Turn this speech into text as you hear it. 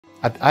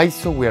At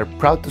ISO, we are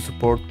proud to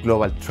support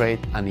global trade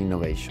and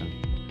innovation.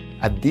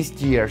 At this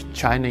year's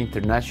China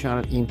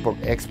International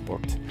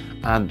Import-Export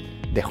and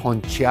the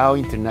Hongqiao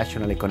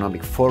International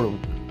Economic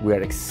Forum, we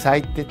are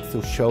excited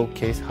to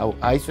showcase how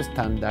ISO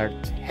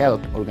standards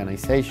help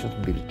organizations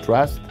build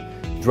trust,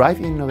 drive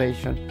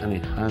innovation, and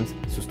enhance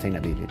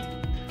sustainability.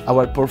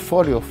 Our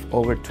portfolio of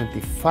over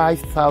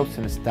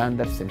 25,000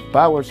 standards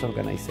empowers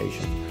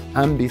organizations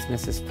and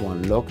businesses to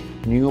unlock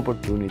new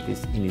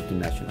opportunities in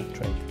international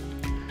trade.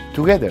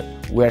 Together,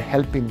 we are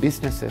helping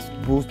businesses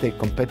boost their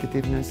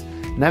competitiveness,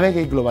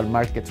 navigate global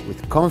markets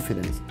with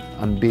confidence,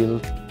 and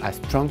build a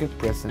stronger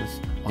presence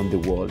on the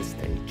world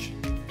stage.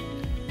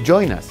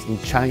 Join us in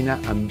China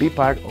and be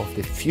part of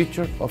the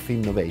future of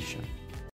innovation.